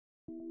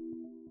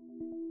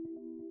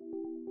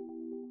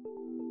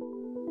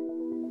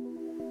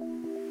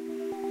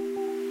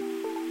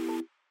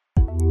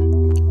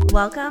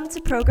Welcome to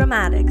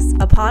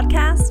Programmatics, a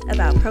podcast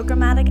about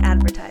programmatic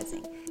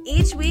advertising.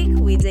 Each week,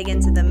 we dig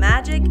into the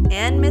magic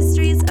and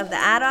mysteries of the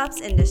ad ops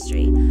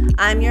industry.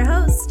 I'm your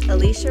host,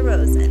 Alicia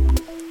Rosen.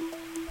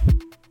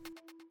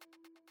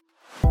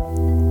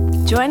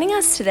 Joining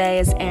us today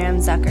is Aram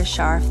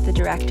Zucker-Scharf, the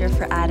Director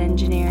for Ad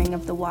Engineering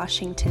of The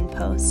Washington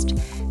Post,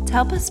 to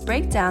help us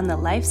break down the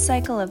life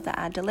cycle of the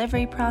ad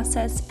delivery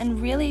process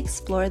and really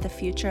explore the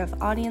future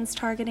of audience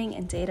targeting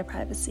and data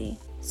privacy.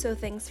 So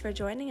thanks for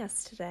joining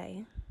us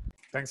today.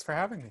 Thanks for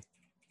having me.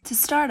 To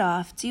start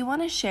off, do you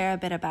want to share a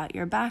bit about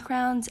your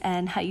background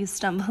and how you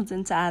stumbled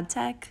into ad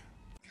tech?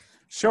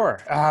 Sure.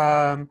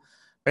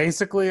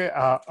 Basically,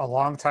 a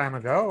long time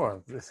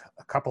ago,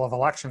 a couple of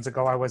elections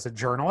ago, I was a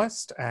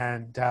journalist,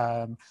 and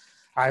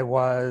I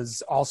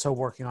was also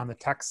working on the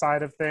tech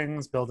side of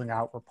things, building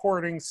out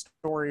reporting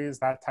stories,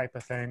 that type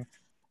of thing.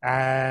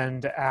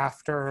 And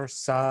after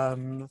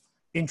some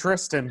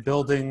interest in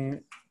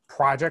building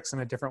projects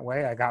in a different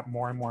way, I got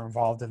more and more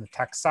involved in the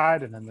tech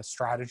side and then the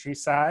strategy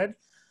side,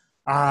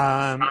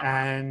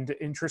 and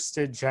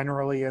interested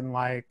generally in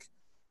like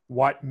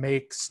what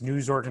makes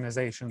news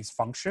organizations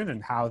function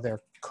and how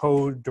their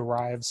code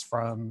derives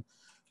from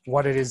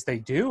what it is they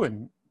do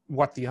and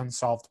what the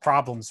unsolved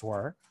problems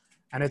were.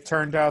 And it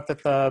turned out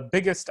that the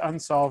biggest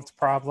unsolved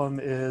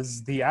problem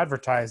is the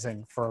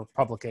advertising for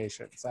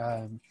publications.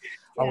 A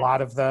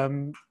lot of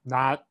them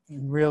not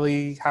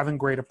really having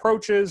great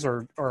approaches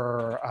or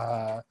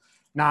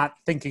not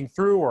thinking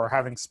through or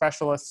having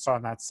specialists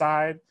on that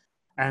side.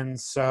 And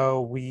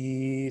so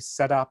we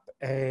set up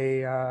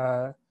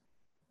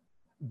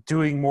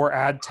doing more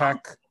ad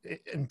tech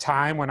in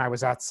time when I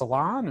was at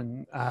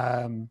Salon.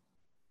 And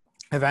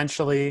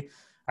eventually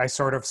I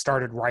sort of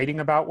started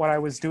writing about what I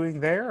was doing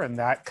there. And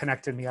that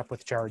connected me up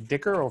with Jared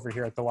Dicker over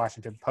here at the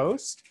Washington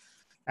Post.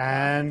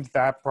 And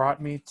that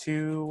brought me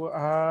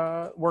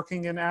to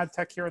working in ad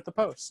tech here at the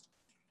Post.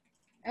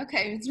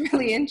 Okay, it's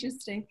really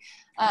interesting.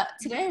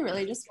 Today, I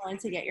really just wanted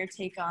to get your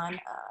take on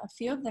a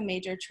few of the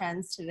major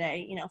trends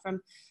today,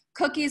 from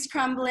cookies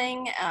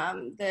crumbling,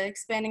 the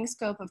expanding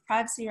scope of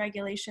privacy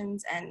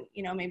regulations, and,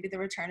 maybe the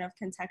return of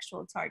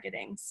contextual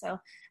targeting. So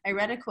I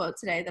read a quote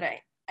today that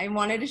I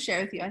wanted to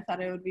share with you. I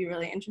thought it would be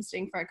really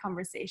interesting for a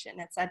conversation.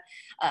 It said,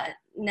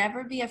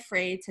 never be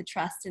afraid to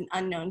trust an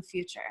unknown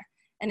future.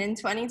 And in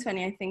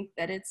 2020, I think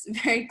that it's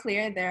very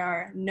clear there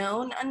are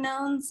known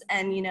unknowns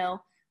and,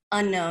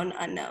 unknown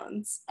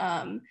unknowns.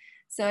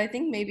 So I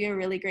think maybe a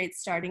really great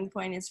starting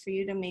point is for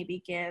you to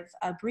maybe give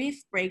a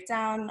brief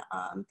breakdown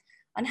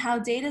on how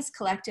data is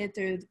collected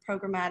through the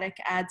programmatic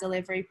ad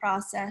delivery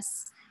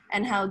process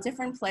and how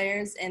different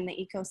players in the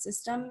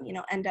ecosystem,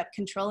 end up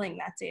controlling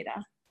that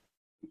data.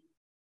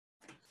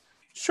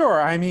 Sure.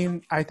 I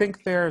mean, I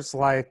think there's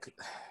like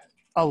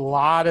a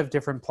lot of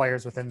different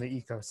players within the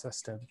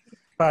ecosystem,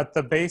 but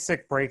the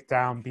basic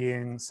breakdown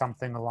being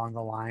something along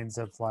the lines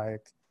of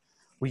like,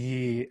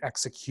 we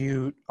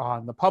execute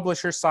on the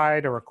publisher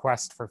side a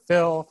request for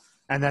fill,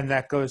 and then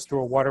that goes through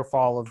a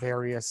waterfall of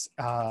various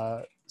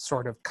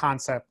sort of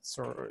concepts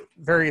or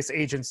various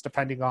agents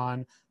depending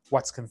on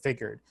what's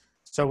configured.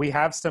 So we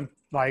have some,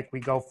 like we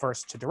go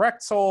first to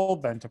direct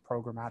sold, then to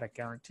programmatic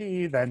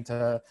guarantee, then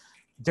to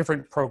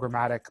different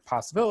programmatic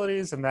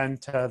possibilities, and then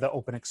to the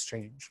open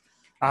exchange.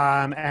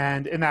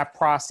 And in that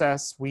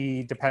process,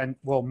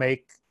 we'll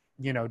make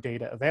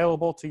data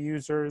available to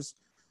users,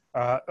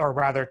 or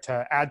rather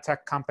to ad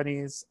tech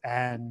companies.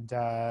 And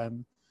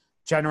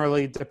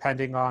generally,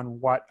 depending on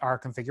what our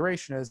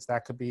configuration is,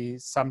 that could be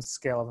some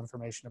scale of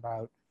information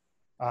about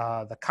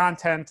the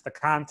content, the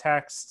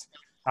context,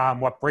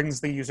 what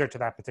brings the user to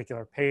that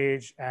particular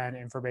page, and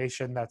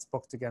information that's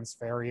booked against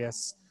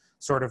various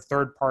sort of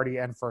third-party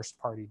and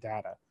first-party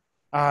data.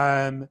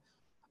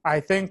 I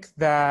think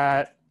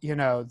that,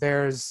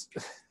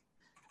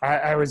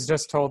 I was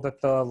just told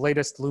that the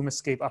latest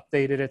LumaScape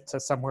updated it to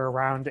somewhere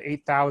around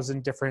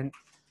 8,000 different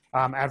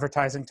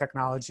advertising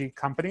technology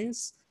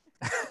companies.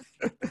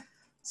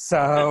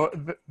 So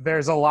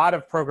there's a lot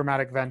of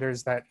programmatic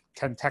vendors that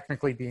can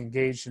technically be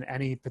engaged in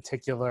any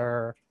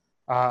particular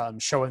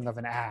showing of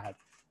an ad.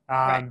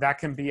 Right. That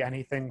can be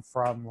anything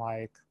from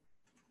like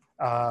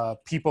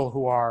people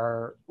who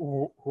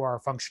are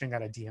functioning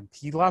at a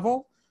DMP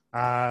level.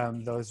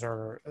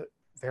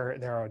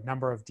 There are a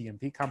number of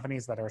DMP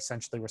companies that are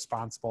essentially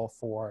responsible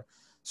for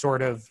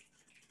sort of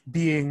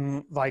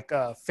being like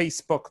a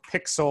Facebook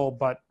pixel,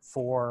 but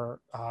for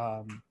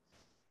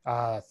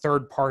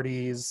third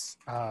parties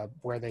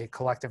where they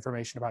collect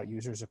information about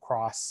users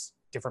across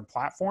different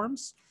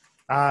platforms.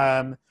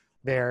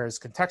 There's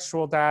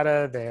contextual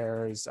data.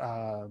 There's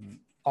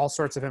all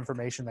sorts of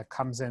information that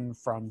comes in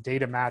from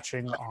data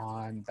matching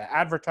on the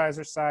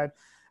advertiser side.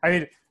 I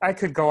mean, I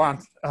could go on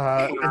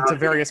into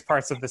various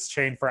parts of this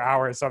chain for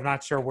hours, so I'm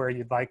not sure where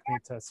you'd like me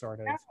to sort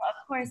of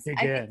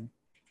dig in.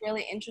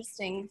 Really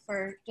interesting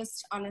for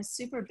just on a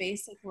super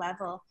basic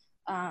level.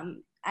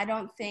 I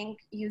don't think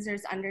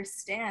users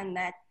understand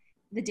that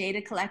the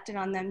data collected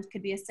on them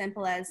could be as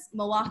simple as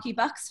Milwaukee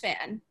Bucks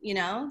fan,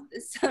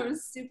 some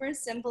super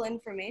simple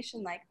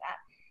information like that.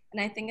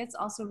 And I think it's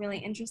also really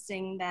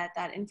interesting that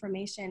that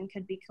information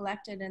could be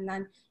collected and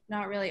then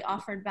not really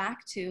offered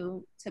back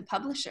to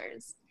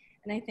publishers.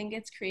 And I think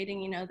it's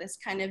creating, this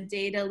kind of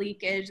data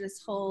leakage,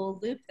 this whole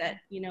loop that,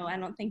 I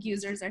don't think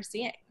users are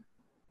seeing.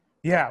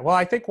 Yeah, well,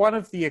 I think one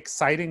of the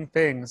exciting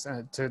things,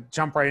 to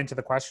jump right into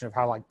the question of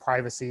how like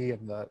privacy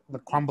and the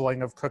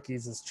crumbling of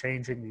cookies is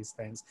changing these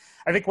things,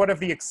 I think one of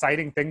the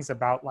exciting things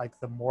about like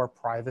the more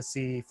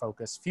privacy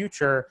focused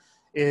future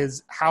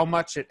is how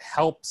much it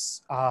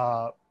helps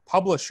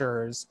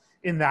publishers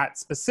in that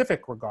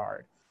specific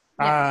regard.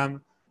 Yeah.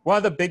 One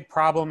of the big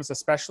problems,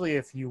 especially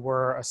if you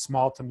were a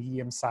small to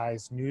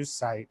medium-sized news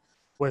site,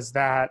 was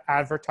that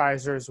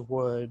advertisers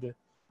would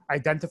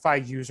identify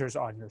users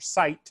on your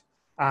site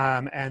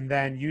and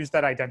then use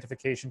that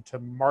identification to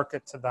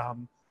market to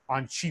them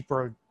on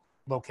cheaper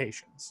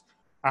locations.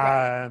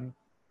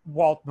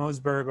 Walt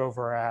Mosberg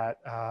over at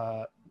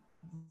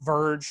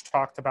Verge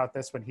talked about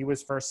this when he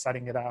was first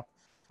setting it up.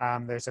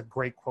 There's a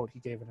great quote he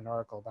gave in an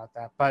article about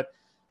that. But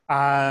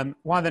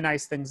one of the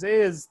nice things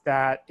is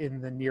that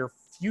in the near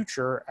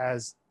future,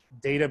 as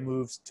data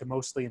moves to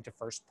mostly into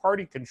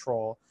first-party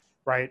control,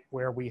 right,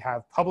 where we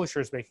have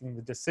publishers making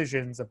the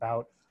decisions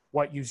about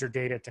what user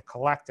data to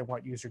collect and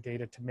what user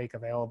data to make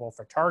available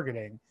for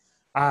targeting,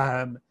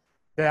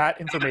 that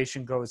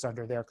information goes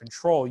under their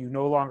control. You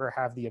no longer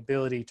have the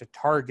ability to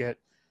target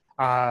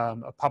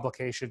a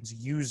publication's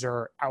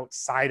user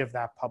outside of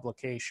that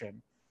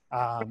publication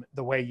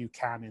the way you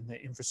can in the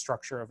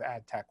infrastructure of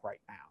ad tech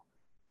right now.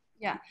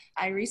 Yeah,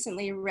 I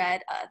recently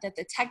read that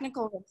the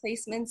technical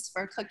replacements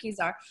for cookies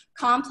are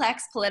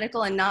complex,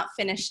 political, and not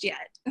finished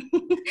yet.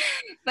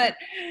 But,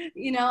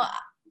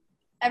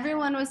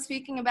 everyone was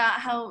speaking about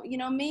how,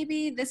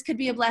 maybe this could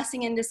be a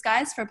blessing in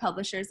disguise for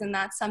publishers, and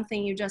that's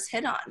something you just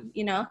hit on,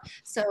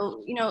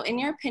 So, in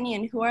your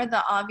opinion, who are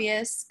the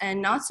obvious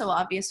and not so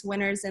obvious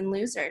winners and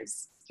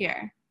losers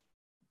here?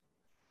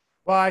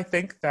 Well, I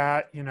think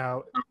that,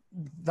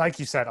 like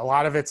you said, a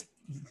lot of it's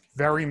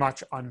very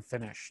much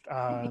unfinished.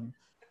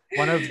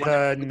 One of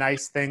the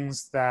nice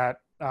things that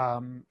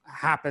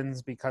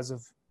happens because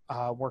of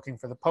working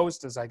for the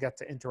Post is I get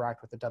to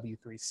interact with the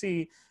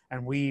W3C,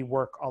 and we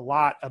work a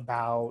lot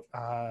about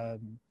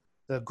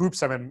the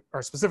groups are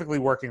specifically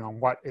working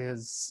on what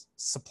is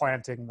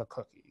supplanting the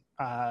cookie.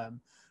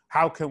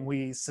 How can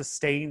we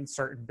sustain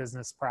certain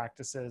business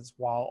practices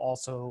while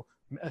also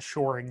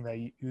assuring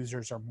that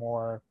users are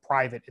more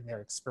private in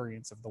their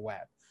experience of the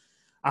web?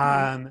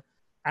 And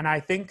I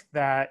think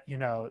that,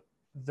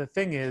 the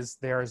thing is,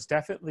 there's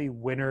definitely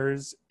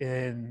winners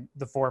in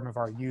the form of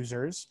our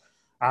users.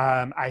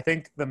 I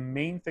think the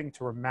main thing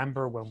to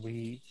remember when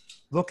we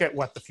look at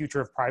what the future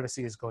of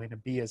privacy is going to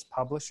be as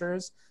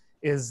publishers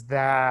is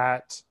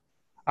that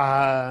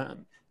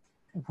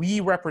we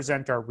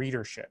represent our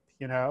readership,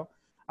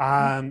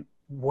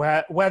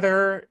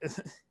 whether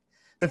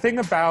the thing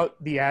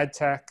about the ad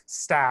tech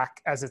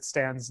stack as it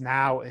stands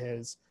now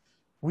is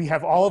we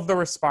have all of the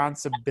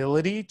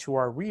responsibility to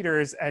our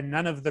readers and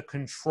none of the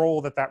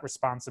control that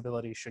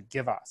responsibility should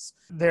give us.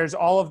 There's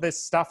all of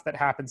this stuff that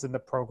happens in the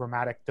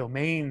programmatic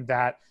domain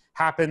that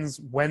happens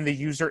when the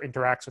user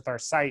interacts with our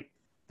site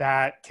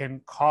that can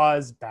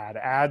cause bad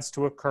ads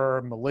to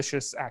occur,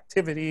 malicious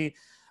activity,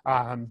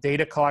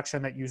 data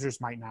collection that users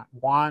might not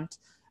want.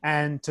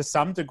 And to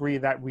some degree,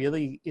 that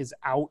really is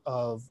out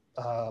of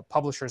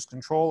publishers'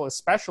 control,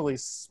 especially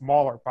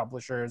smaller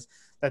publishers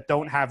that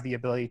don't have the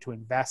ability to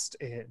invest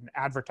in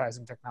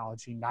advertising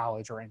technology,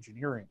 knowledge, or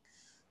engineering.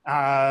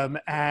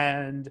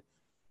 And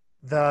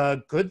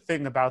the good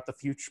thing about the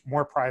future,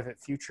 more private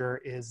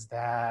future, is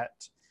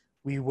that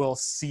we will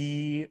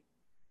see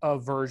a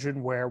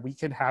version where we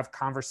can have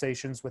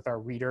conversations with our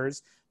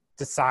readers,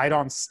 decide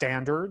on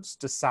standards,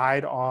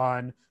 decide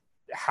on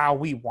how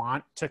we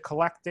want to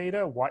collect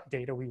data, what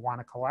data we want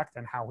to collect,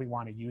 and how we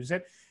want to use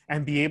it,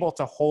 and be able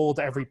to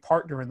hold every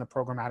partner in the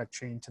programmatic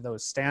chain to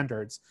those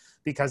standards,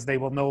 because they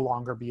will no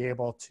longer be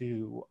able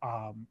to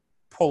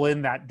pull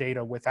in that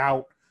data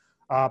without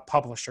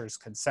publishers'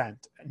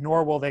 consent,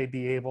 nor will they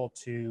be able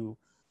to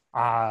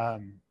try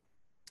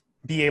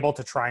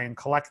and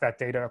collect that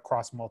data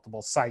across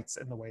multiple sites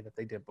in the way that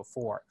they did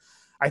before.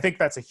 I think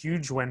that's a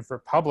huge win for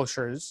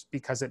publishers,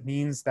 because it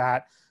means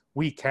that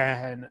we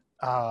can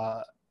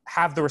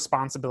have the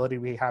responsibility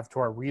we have to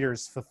our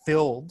readers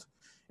fulfilled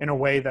in a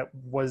way that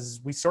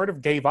we sort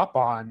of gave up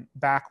on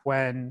back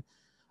when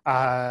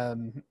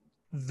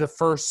the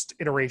first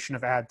iteration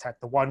of ad tech,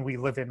 the one we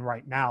live in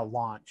right now,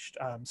 launched.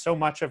 So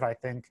much of, I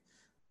think,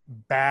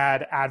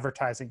 bad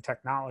advertising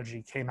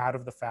technology came out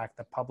of the fact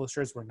that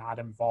publishers were not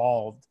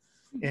involved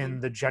in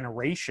the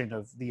generation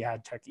of the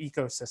ad tech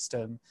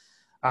ecosystem,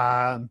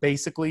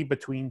 basically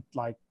between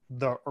like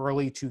the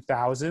early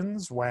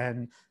 2000s,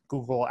 when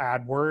Google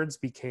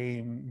AdWords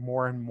became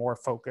more and more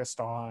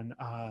focused on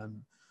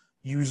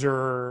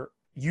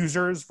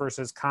users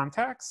versus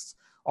contexts,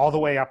 all the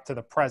way up to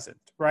the present,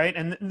 right?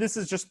 And this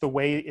is just the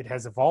way it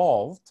has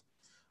evolved.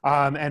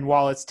 And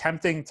while it's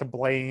tempting to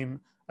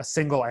blame a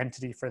single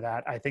entity for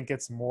that, I think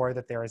it's more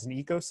that there is an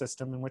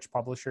ecosystem in which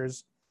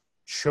publishers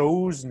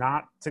chose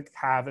not to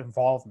have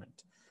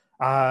involvement.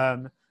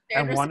 Shared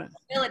And one,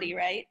 responsibility,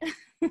 right?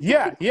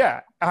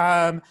 yeah.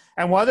 And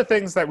one of the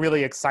things that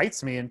really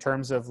excites me in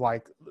terms of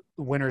like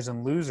winners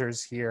and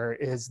losers here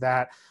is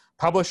that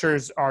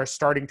publishers are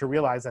starting to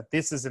realize that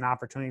this is an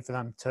opportunity for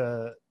them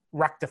to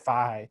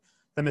rectify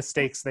the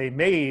mistakes they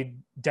made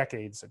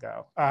decades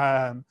ago.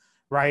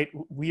 Right?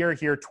 We are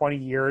here 20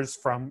 years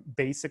from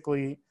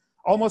basically,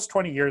 almost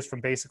 20 years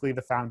from basically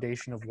the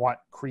foundation of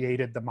what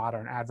created the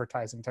modern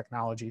advertising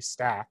technology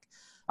stack.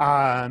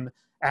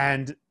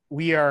 And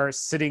we are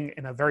sitting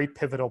in a very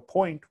pivotal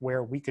point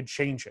where we could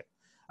change it,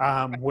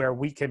 where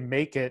we can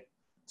make it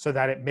so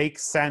that it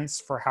makes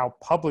sense for how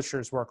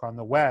publishers work on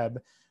the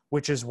web,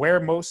 which is where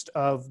most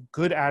of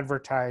good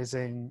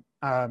advertising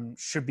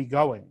should be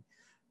going,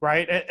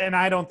 right? And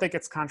I don't think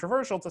it's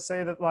controversial to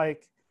say that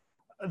like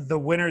the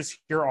winners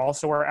here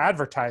also are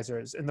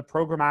advertisers. In the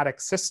programmatic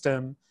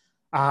system,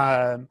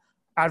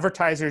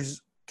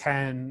 advertisers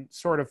can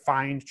sort of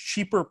find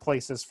cheaper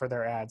places for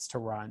their ads to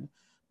run.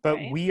 But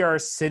Right. we are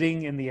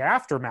sitting in the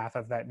aftermath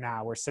of that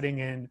now. We're sitting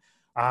in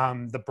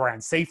the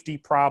brand safety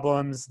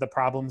problems, the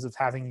problems of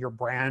having your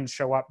brand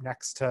show up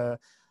next to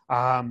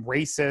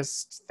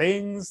racist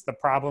things, the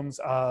problems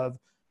of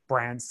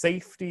brand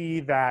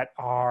safety that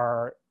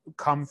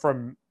come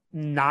from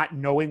not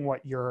knowing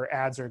what your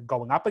ads are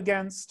going up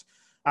against.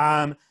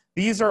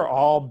 These are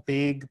all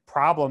big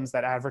problems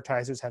that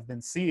advertisers have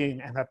been seeing,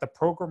 and that the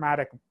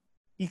programmatic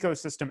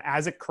ecosystem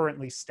as it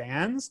currently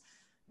stands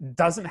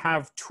doesn't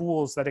have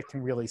tools that it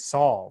can really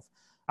solve.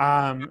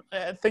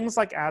 Things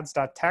like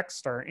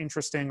ads.txt are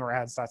interesting, or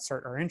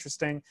ads.cert are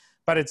interesting,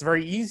 but it's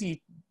very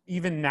easy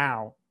even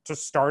now to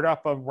start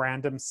up a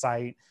random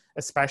site,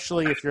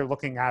 especially if you're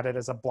looking at it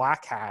as a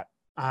black hat,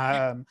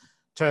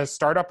 to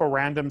start up a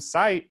random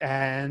site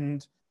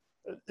and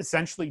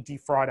essentially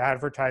defraud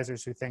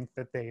advertisers who think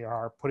that they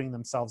are putting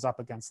themselves up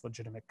against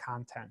legitimate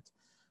content.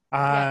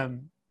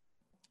 And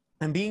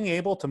being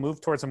able to move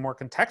towards a more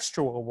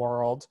contextual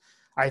world,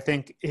 I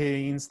think it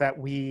means that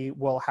we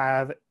will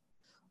have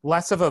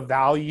less of a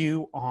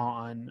value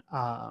on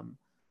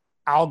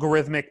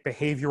algorithmic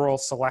behavioral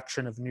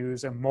selection of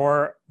news and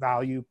more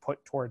value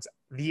put towards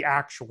the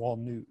actual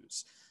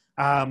news,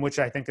 which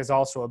I think is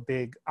also a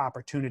big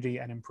opportunity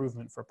and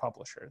improvement for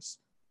publishers.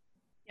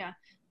 Yeah.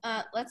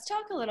 Let's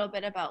talk a little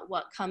bit about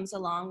what comes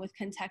along with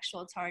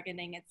contextual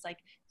targeting. It's like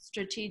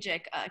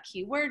strategic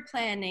keyword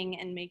planning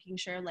and making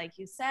sure, like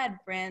you said,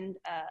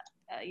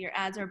 your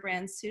ads are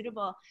brand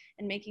suitable,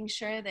 and making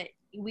sure that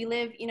we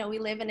live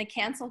in a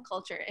cancel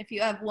culture. If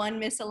you have one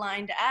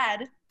misaligned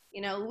ad,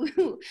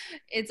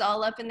 it's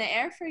all up in the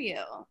air for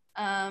you.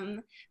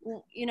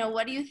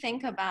 What do you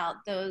think about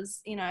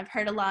those? I've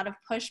heard a lot of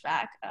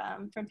pushback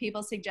from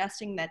people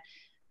suggesting that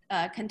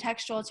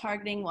contextual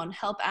targeting won't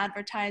help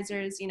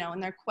advertisers, in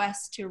their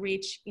quest to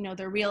reach,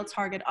 their real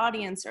target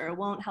audience, or it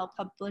won't help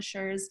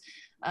publishers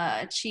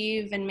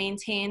achieve and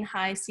maintain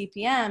high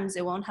CPMs.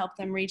 It won't help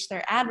them reach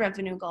their ad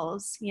revenue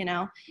goals.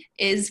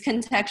 Is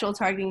contextual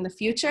targeting the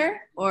future,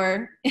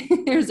 or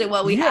is it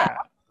what we have?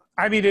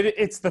 I mean,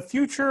 it's the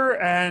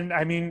future, and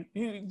I mean,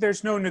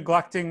 there's no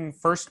neglecting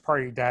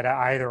first-party data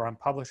either on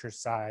publisher's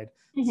side.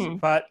 Mm-hmm.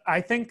 But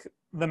I think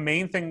the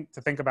main thing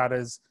to think about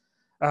is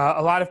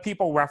a lot of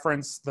people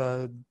reference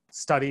the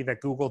study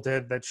that Google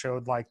did that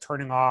showed like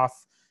turning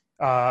off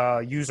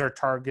user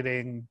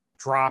targeting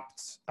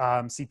dropped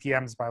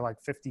CPMs by like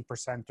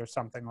 50% or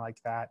something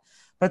like that.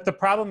 But the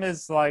problem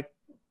is like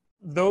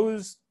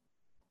those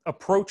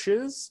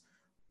approaches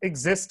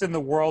exist in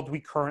the world we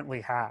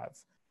currently have.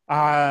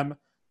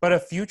 But a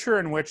future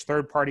in which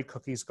third-party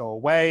cookies go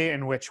away,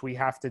 in which we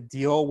have to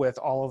deal with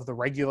all of the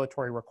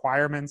regulatory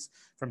requirements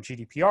from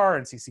GDPR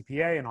and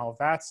CCPA and all of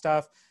that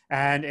stuff,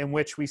 and in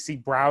which we see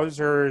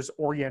browsers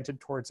oriented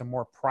towards a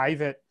more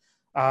private,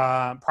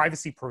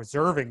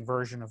 privacy-preserving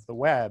version of the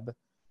web,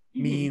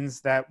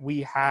 means that we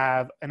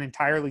have an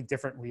entirely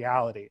different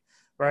reality,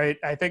 right?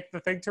 I think the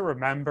thing to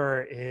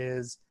remember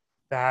is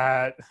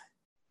that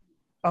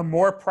a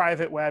more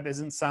private web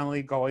isn't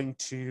suddenly going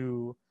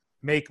to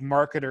make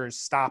marketers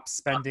stop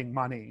spending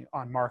money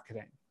on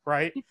marketing,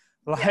 right?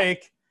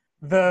 Like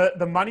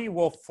the money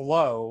will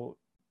flow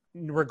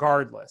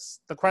regardless.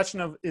 The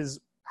question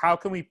is how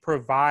can we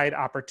provide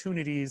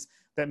opportunities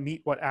that meet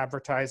what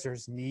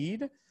advertisers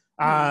need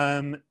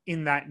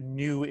in that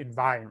new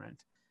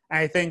environment? And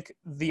I think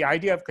the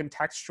idea of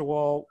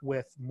contextual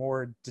with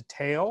more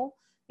detail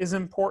is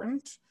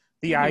important.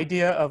 The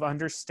idea of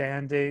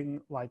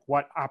understanding like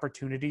what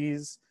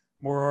opportunities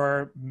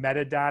more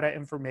metadata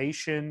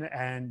information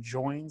and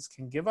joins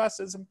can give us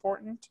is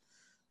important.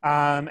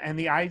 And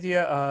the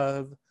idea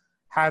of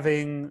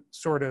having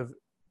sort of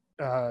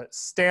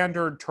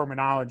standard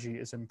terminology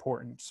is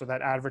important so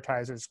that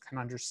advertisers can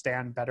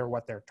understand better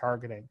what they're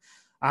targeting.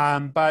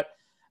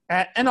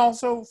 And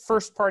also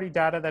first-party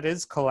data that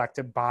is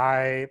collected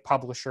by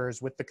publishers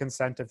with the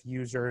consent of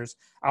users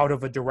out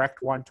of a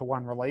direct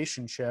one-to-one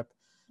relationship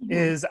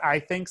is, I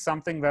think,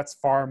 something that's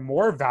far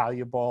more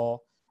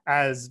valuable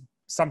as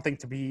something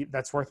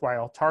that's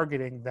worthwhile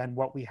targeting than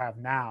what we have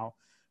now,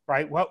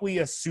 right? What we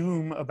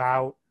assume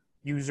about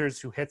users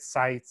who hit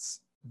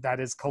sites that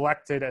is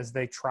collected as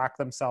they track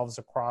themselves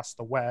across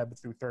the web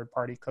through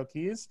third-party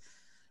cookies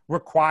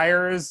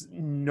requires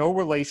no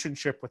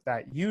relationship with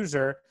that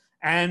user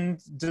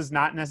and does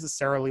not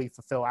necessarily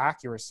fulfill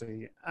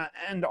accuracy.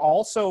 And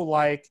also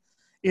like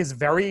is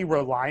very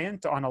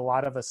reliant on a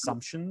lot of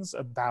assumptions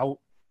about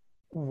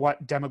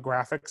what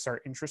demographics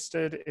are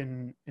interested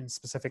in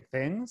specific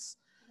things.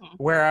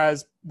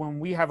 Whereas when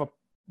we have a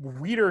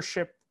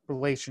readership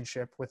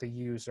relationship with a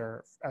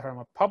user from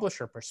a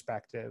publisher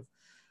perspective,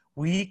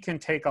 we can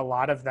take a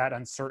lot of that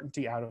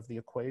uncertainty out of the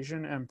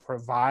equation and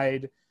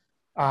provide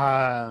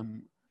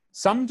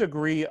some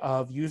degree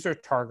of user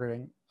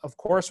targeting, of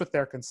course, with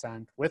their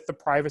consent, with the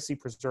privacy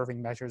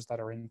preserving measures that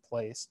are in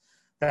place,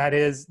 that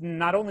is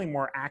not only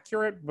more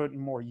accurate, but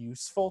more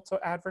useful to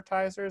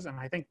advertisers. And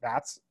I think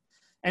that's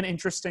an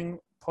interesting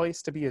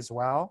place to be as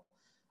well.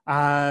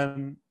 I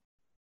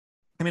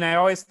mean, I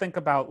always think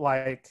about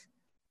like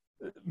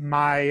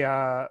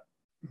my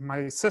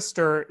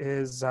sister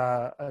is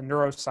a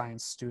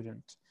neuroscience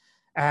student.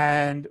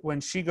 And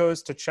when she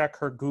goes to check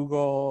her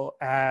Google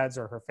ads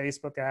or her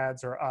Facebook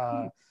ads or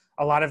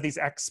a lot of these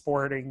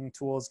exporting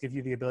tools give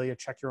you the ability to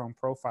check your own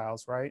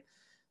profiles, right?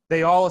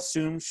 They all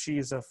assume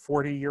she's a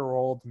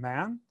 40-year-old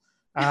man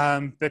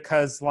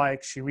because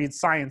like she reads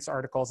science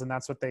articles and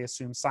that's what they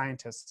assume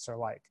scientists are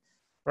like,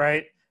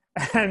 right?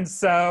 And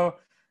so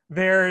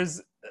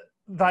there's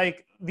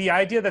like the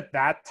idea that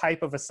that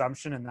type of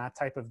assumption and that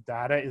type of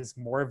data is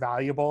more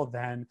valuable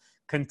than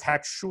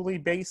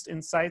contextually based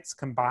insights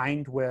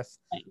combined with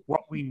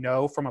what we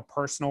know from a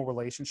personal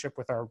relationship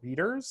with our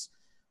readers.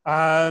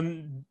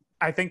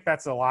 I think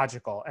that's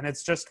illogical. And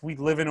it's just, we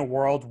live in a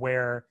world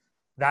where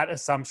that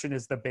assumption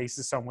is the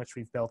basis on which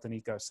we've built an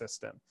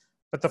ecosystem.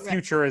 But the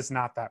future is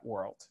not that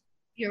world.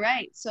 You're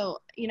right. So,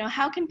 you know,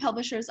 how can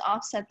publishers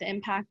offset the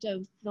impact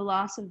of the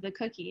loss of the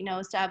cookie? You know,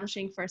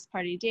 establishing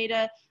first-party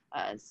data,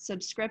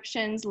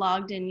 subscriptions,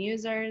 logged-in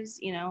users,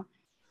 you know?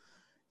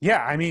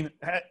 Yeah, I mean,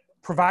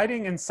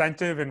 providing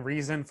incentive and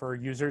reason for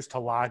users to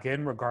log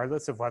in,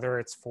 regardless of whether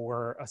it's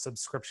for a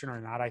subscription or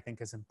not, I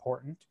think is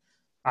important.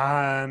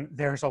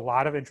 There's a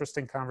lot of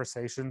interesting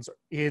conversations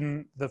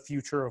in the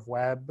future of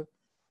web,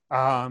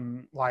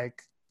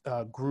 like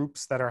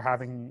groups that are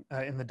having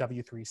in the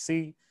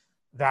W3C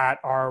that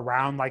are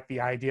around like the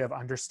idea of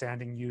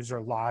understanding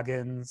user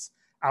logins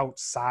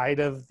outside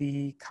of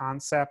the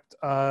concept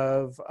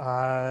of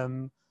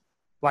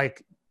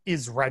like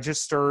is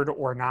registered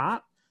or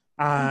not,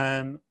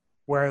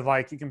 where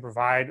like you can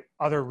provide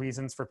other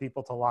reasons for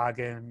people to log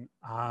in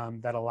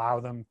that allow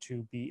them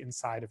to be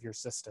inside of your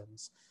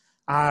systems.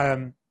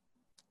 And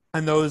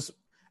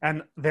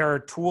there are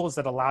tools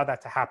that allow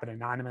that to happen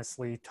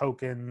anonymously,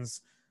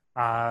 tokens,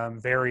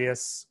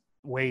 various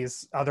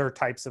ways, other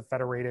types of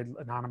federated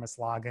anonymous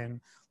login.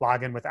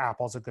 Login with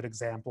Apple is a good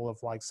example of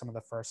like some of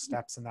the first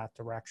steps in that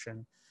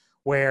direction,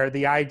 where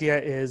the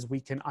idea is we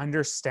can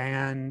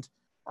understand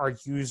our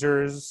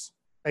users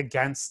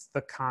against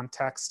the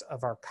context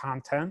of our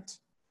content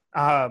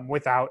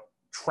without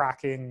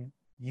tracking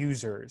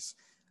users,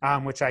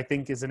 which I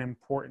think is an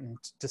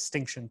important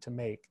distinction to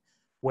make,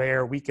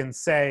 where we can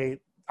say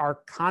our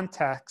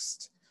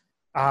context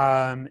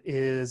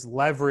is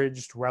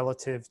leveraged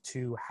relative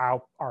to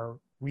how our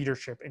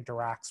readership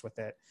interacts with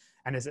it,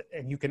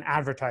 and you can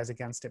advertise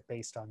against it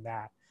based on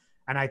that.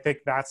 And I think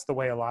that's the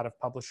way a lot of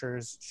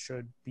publishers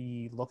should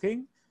be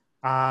looking,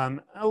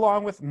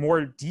 along with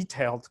more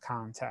detailed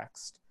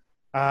context.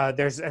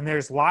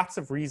 There's lots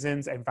of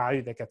reasons and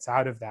value that gets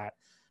out of that.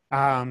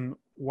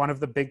 One of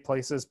the big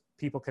places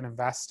people can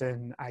invest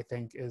in, I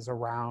think, is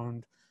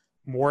around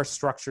more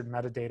structured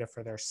metadata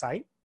for their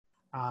site.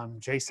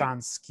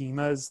 JSON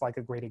schemas is like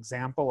a great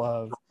example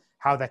of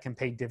how that can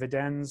pay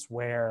dividends,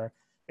 where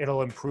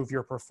it'll improve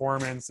your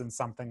performance in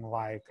something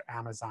like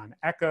Amazon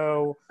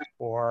Echo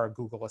or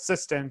Google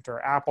Assistant or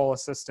Apple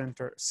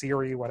Assistant or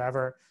Siri,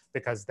 whatever,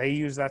 because they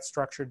use that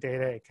structured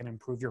data. It can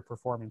improve your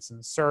performance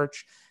in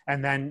search.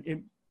 And then it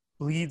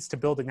leads to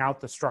building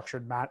out the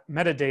structured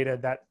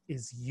metadata that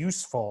is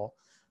useful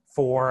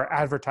for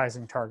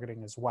advertising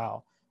targeting as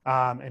well,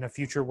 in a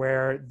future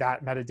where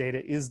that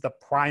metadata is the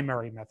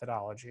primary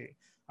methodology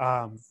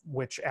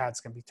which ads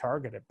can be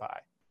targeted by.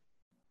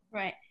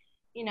 Right.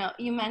 You know,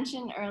 you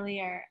mentioned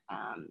earlier,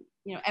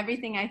 you know,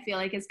 everything I feel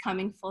like is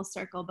coming full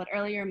circle, but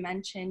earlier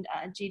mentioned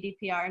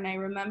GDPR. And I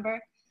remember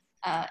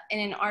in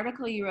an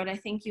article you wrote, I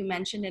think you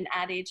mentioned an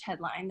Ad Age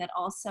headline that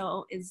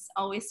also is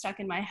always stuck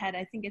in my head.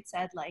 I think it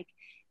said like,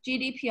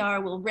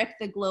 GDPR will rip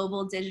the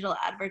global digital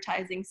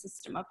advertising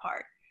system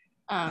apart.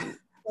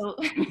 So,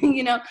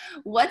 you know,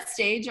 what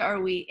stage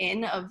are we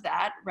in of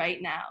that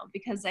right now?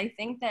 Because I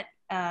think that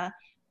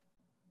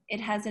it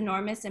has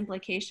enormous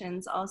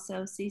implications,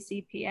 also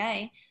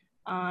CCPA,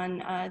 on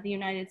the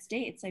United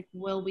States. Like,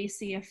 will we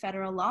see a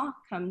federal law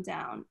come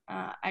down?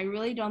 I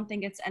really don't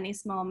think it's any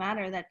small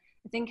matter that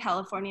I think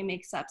California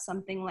makes up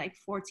something like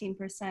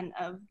 14%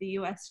 of the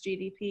US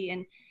GDP,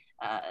 and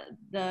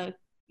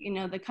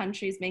the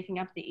countries making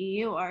up the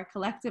EU are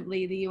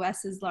collectively the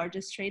US's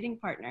largest trading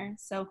partner.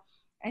 So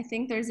I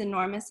think there's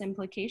enormous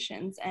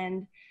implications,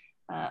 and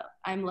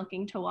I'm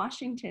looking to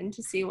Washington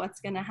to see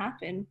what's going to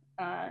happen,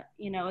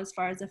 as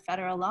far as a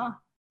federal law.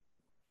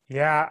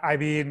 Yeah, I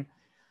mean,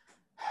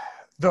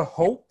 the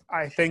hope,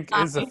 I think,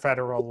 is a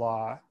federal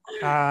law.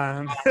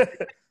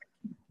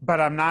 But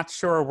I'm not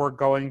sure we're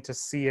going to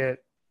see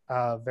it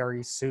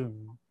very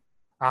soon.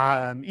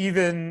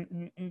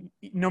 Even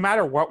no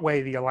matter what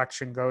way the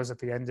election goes at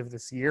the end of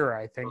this year,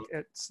 I think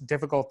it's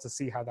difficult to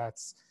see how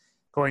that's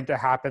going to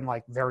happen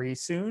like very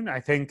soon. I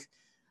think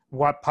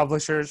what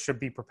publishers should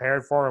be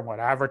prepared for and what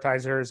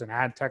advertisers and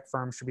ad tech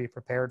firms should be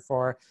prepared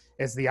for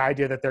is the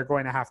idea that they're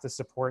going to have to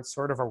support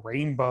sort of a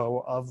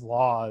rainbow of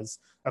laws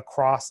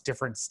across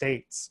different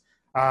states,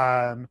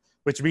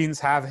 which means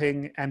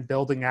having and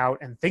building out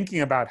and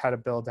thinking about how to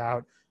build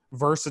out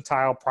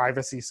versatile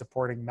privacy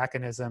supporting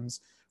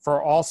mechanisms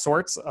for all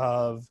sorts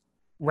of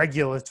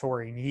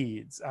regulatory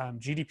needs.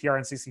 GDPR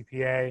and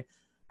CCPA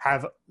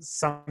have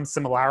some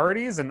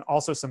similarities and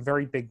also some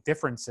very big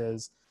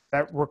differences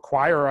that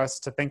require us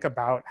to think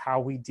about how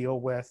we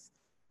deal with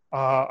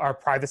our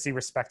privacy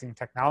respecting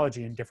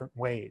technology in different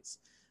ways.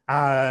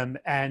 And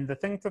the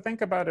thing to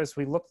think about as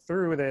we look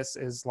through this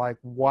is like,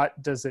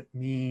 what does it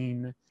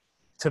mean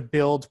to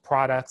build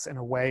products in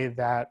a way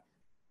that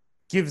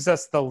gives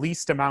us the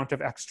least amount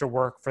of extra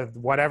work for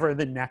whatever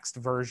the next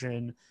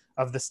version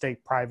of the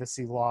state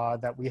privacy law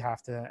that we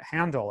have to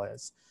handle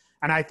is.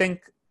 And I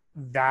think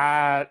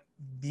that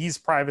these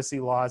privacy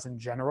laws in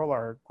general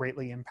are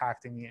greatly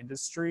impacting the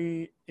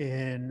industry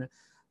in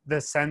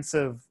the sense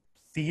of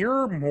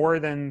fear more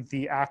than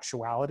the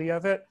actuality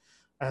of it.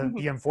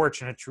 The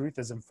unfortunate truth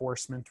is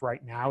enforcement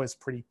right now is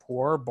pretty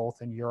poor,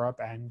 both in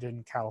Europe and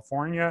in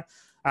California.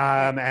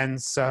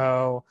 And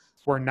so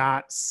we're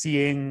not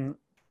seeing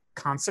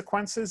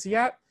consequences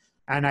yet.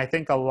 And I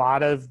think a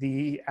lot of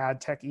the ad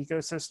tech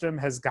ecosystem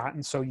has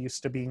gotten so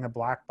used to being a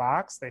black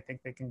box, they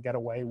think they can get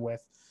away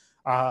with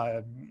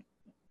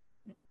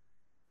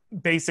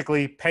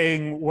basically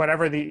paying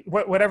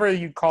whatever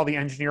you call the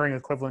engineering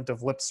equivalent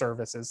of lip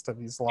services to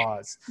these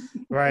laws,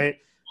 right?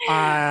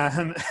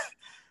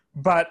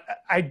 But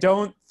I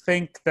don't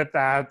think that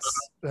that's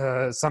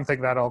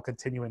something that'll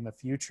continue in the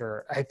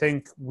future. I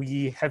think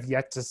we have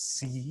yet to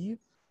see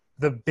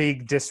the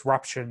big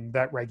disruption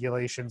that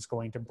regulation is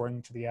going to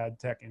bring to the ad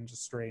tech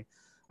industry.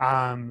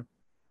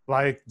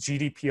 Like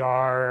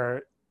GDPR,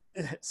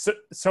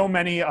 so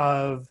many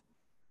of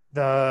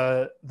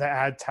the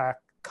ad tech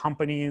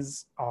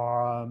companies,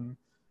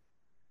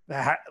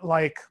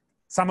 like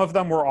some of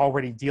them were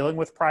already dealing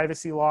with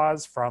privacy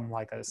laws from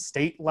like a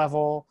state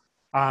level.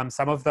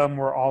 Some of them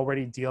were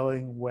already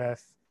dealing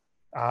with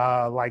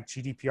like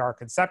GDPR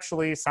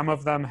conceptually. Some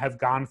of them have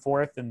gone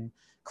forth and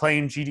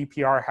claim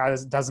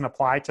GDPR doesn't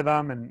apply to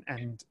them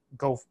and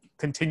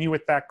continue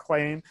with that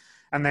claim.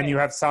 And then you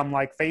have some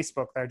like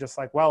Facebook, they're just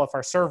like, well, if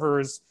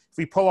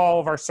we pull all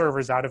of our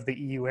servers out of the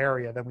EU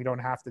area, then we don't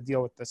have to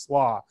deal with this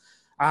law.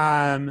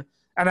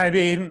 And I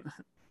mean,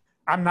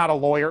 I'm not a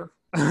lawyer,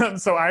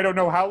 so I don't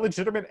know how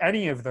legitimate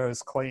any of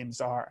those claims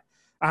are.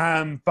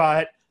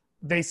 But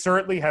they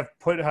certainly have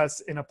put us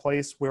in a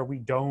place where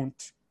we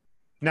haven't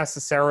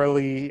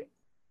necessarily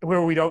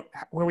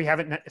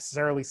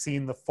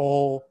seen the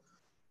full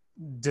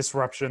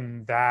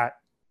disruption that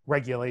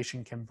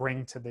regulation can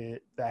bring to the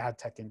ad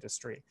tech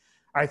industry.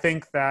 I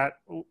think that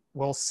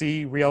we'll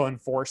see real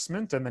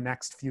enforcement in the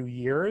next few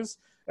years,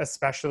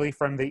 especially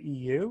from the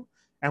EU.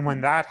 And when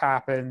that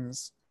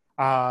happens,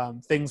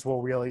 things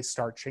will really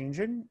start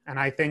changing. And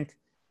I think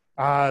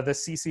the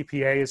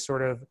CCPA is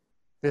sort of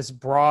this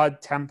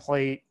broad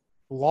template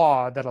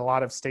law that a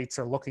lot of states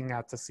are looking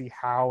at to see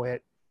how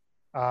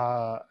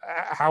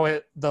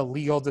the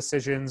legal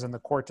decisions and the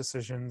court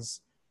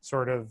decisions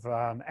sort of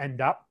end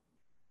up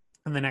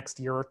in the next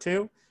year or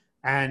two.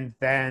 And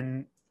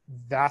then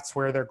that's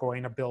where they're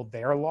going to build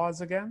their laws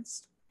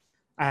against.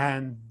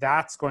 And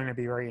that's going to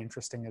be very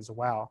interesting as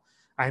well.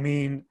 I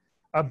mean,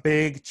 a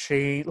big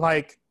change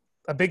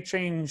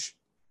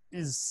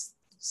is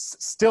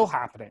still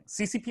happening.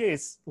 CCPA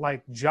is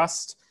like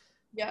just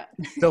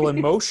still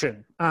in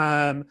motion.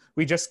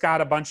 We just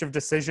got a bunch of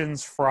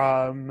decisions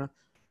from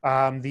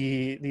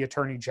the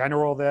Attorney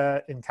General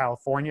in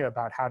California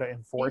about how to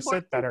enforce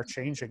it that are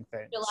changing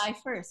things. July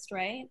 1st,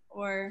 right?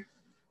 Or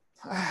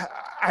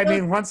I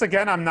mean, once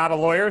again, I'm not a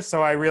lawyer,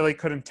 so I really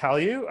couldn't tell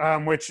you,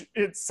 which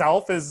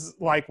itself is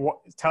like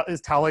is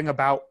telling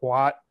about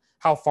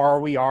how far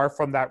we are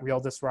from that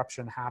real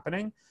disruption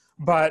happening.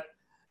 But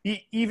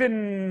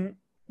even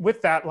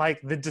with that,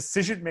 like the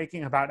decision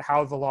making about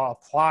how the law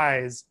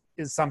applies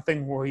is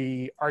something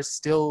we are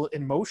still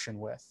in motion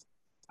with.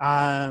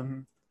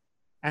 And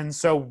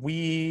so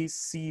we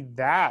see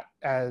that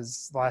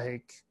as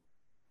like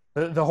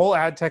the whole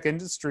ad tech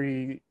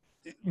industry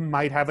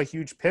might have a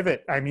huge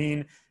pivot. I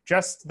mean,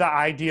 just the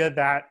idea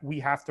that we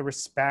have to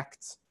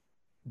respect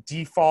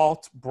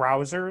default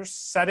browser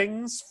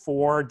settings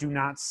for do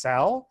not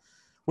sell,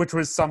 which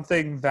was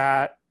something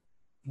that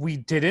we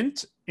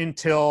didn't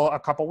until a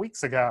couple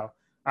weeks ago.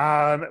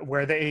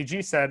 where the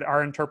AG said,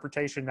 our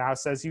interpretation now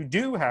says you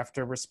do have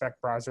to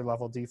respect browser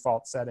level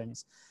default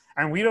settings.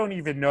 And we don't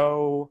even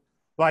know,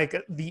 like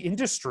the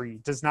industry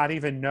does not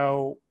even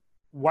know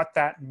what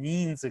that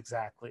means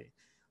exactly,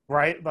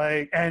 right?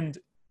 Like, and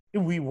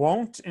we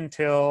won't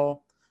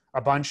until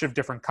a bunch of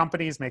different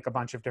companies make a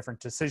bunch of different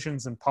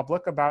decisions in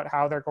public about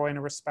how they're going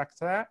to respect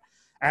that.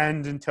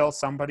 And until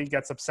somebody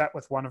gets upset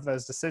with one of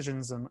those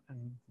decisions and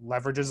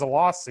leverages a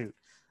lawsuit,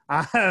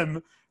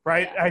 right?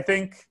 Yeah. I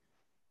think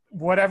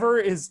whatever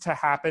is to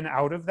happen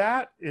out of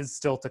that is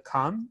still to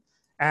come.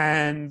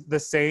 And the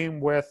same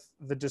with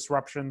the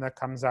disruption that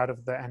comes out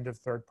of the end of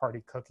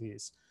third-party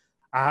cookies.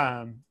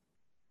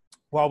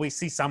 While we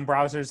see some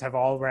browsers have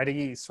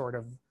already sort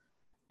of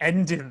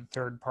ended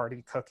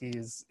third-party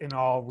cookies in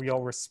all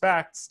real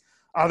respects,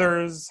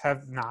 others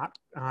have not.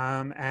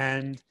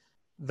 And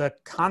the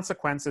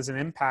consequences and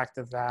impact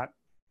of that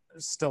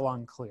is still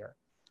unclear.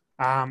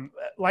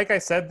 Like I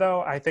said,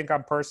 though, I think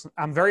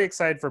I'm very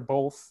excited for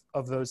both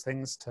of those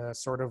things to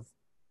sort of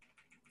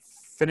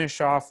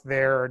finish off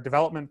their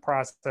development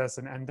process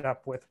and end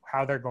up with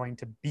how they're going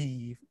to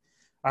be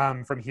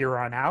from here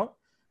on out,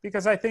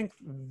 because I think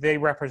they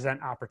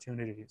represent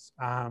opportunities.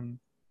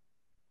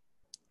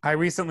 I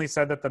recently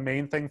said that the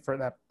main thing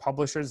that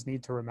publishers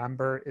need to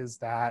remember is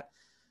that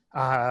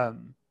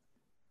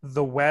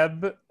the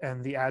web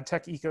and the ad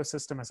tech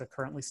ecosystem as it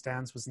currently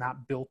stands was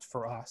not built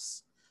for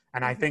us.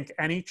 And I think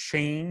any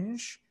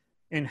change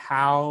in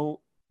how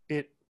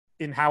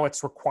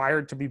it's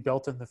required to be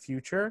built in the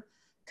future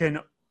can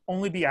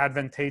only be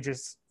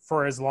advantageous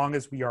for as long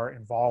as we are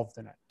involved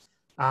in it.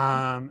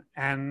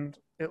 And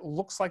it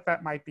looks like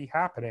that might be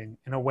happening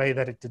in a way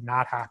that it did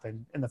not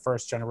happen in the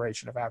first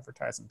generation of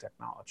advertising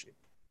technology.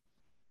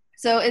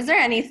 So is there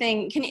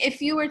anything,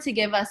 if you were to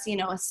give us,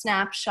 a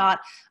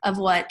snapshot of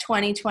what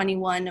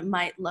 2021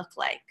 might look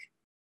like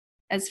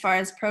as far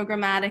as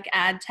programmatic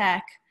ad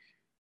tech,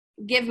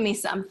 give me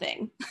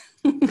something.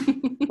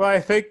 Well, I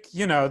think,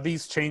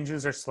 these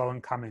changes are slow in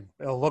coming.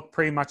 It'll look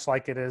pretty much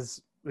like it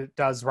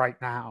does right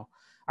now.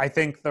 I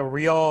think the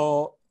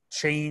real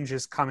change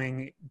is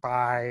coming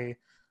by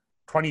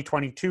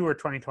 2022 or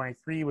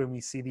 2023 when we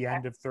see the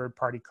end of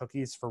third-party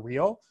cookies for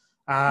real.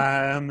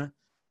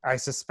 I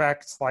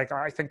suspect,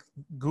 I think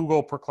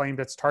Google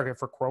proclaimed its target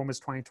for Chrome is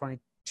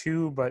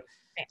 2022, but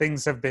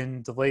things have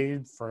been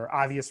delayed for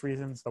obvious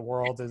reasons. The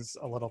world is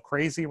a little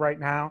crazy right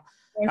now.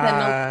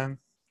 Yeah.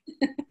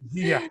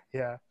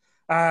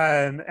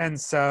 And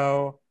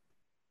so,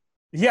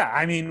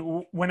 I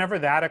mean, whenever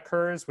that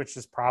occurs, which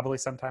is probably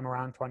sometime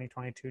around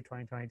 2022,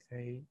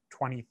 2023,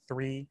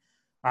 2023,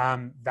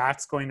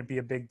 that's going to be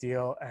a big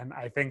deal. And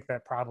I think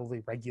that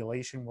probably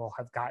regulation will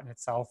have gotten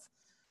itself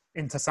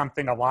into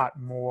something a lot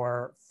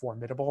more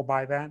formidable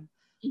by then.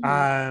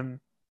 Mm-hmm.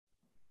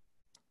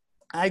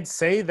 I'd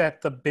say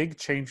that the big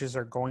changes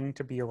are going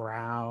to be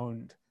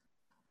around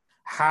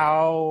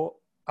how,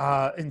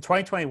 in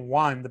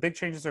 2021, the big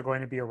changes are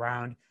going to be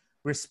around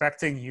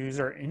respecting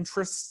user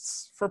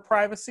interests for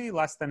privacy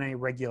less than any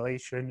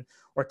regulation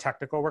or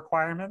technical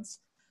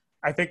requirements.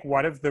 I think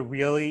one of the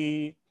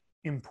really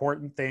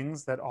important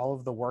things that all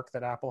of the work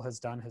that Apple has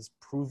done has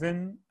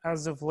proven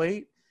as of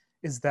late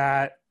is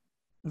that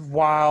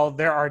while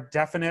there are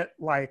definite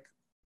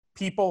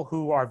people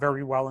who are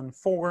very well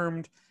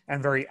informed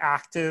and very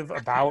active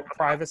about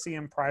privacy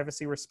and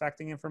privacy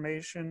respecting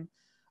information,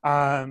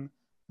 the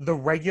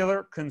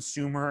regular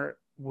consumer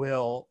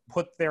will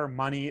put their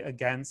money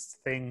against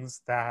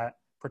things that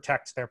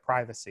protect their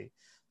privacy.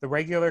 The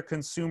regular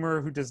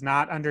consumer who does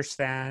not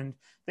understand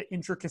the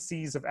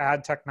intricacies of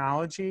ad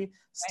technology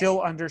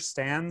still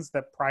understands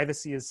that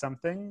privacy is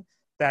something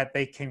that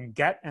they can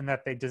get and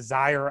that they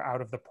desire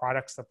out of the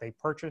products that they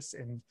purchase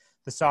and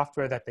the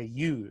software that they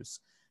use.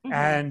 Mm-hmm.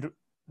 And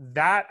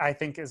that, I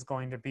think, is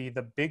going to be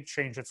the big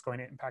change that's going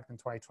to impact in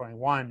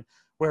 2021,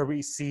 where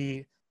we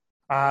see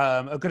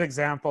a good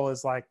example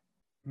is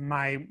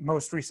my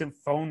most recent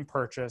phone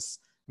purchase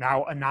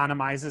now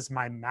anonymizes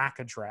my MAC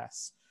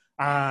address.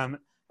 And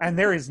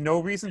there is no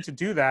reason to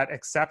do that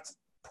except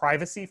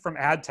privacy from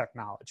ad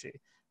technology,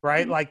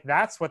 right? Mm-hmm.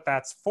 That's what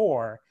that's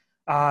for.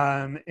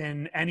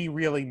 In any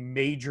really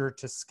major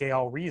to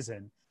scale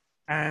reason.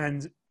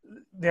 And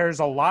there's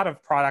a lot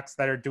of products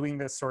that are doing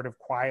this sort of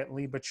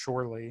quietly but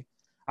surely.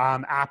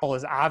 Apple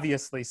is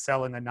obviously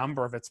selling a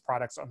number of its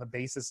products on the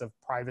basis of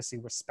privacy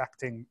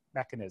respecting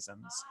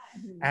mechanisms.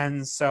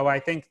 And so I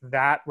think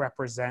that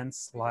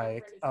represents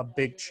a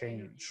big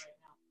change.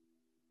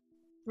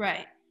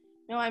 Right.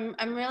 No,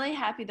 I'm really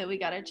happy that we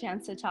got a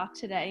chance to talk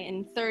today.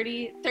 In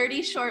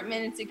 30 short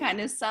minutes, you kind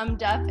of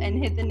summed up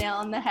and hit the nail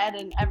on the head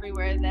and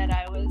everywhere that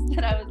I was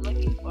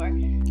looking for.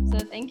 So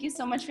thank you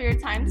so much for your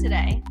time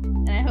today,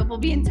 and I hope we'll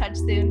be in touch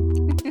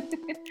soon.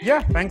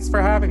 Yeah, thanks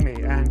for having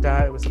me, and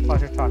it was a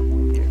pleasure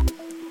talking with you.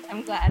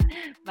 I'm glad.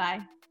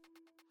 Bye.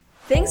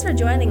 Thanks for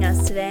joining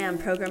us today on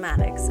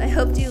Programmatics. I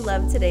hope you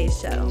loved today's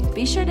show.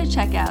 Be sure to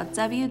check out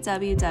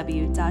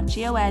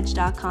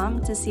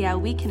www.geoedge.com to see how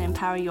we can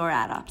empower your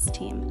ad ops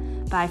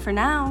team. Bye for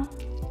now.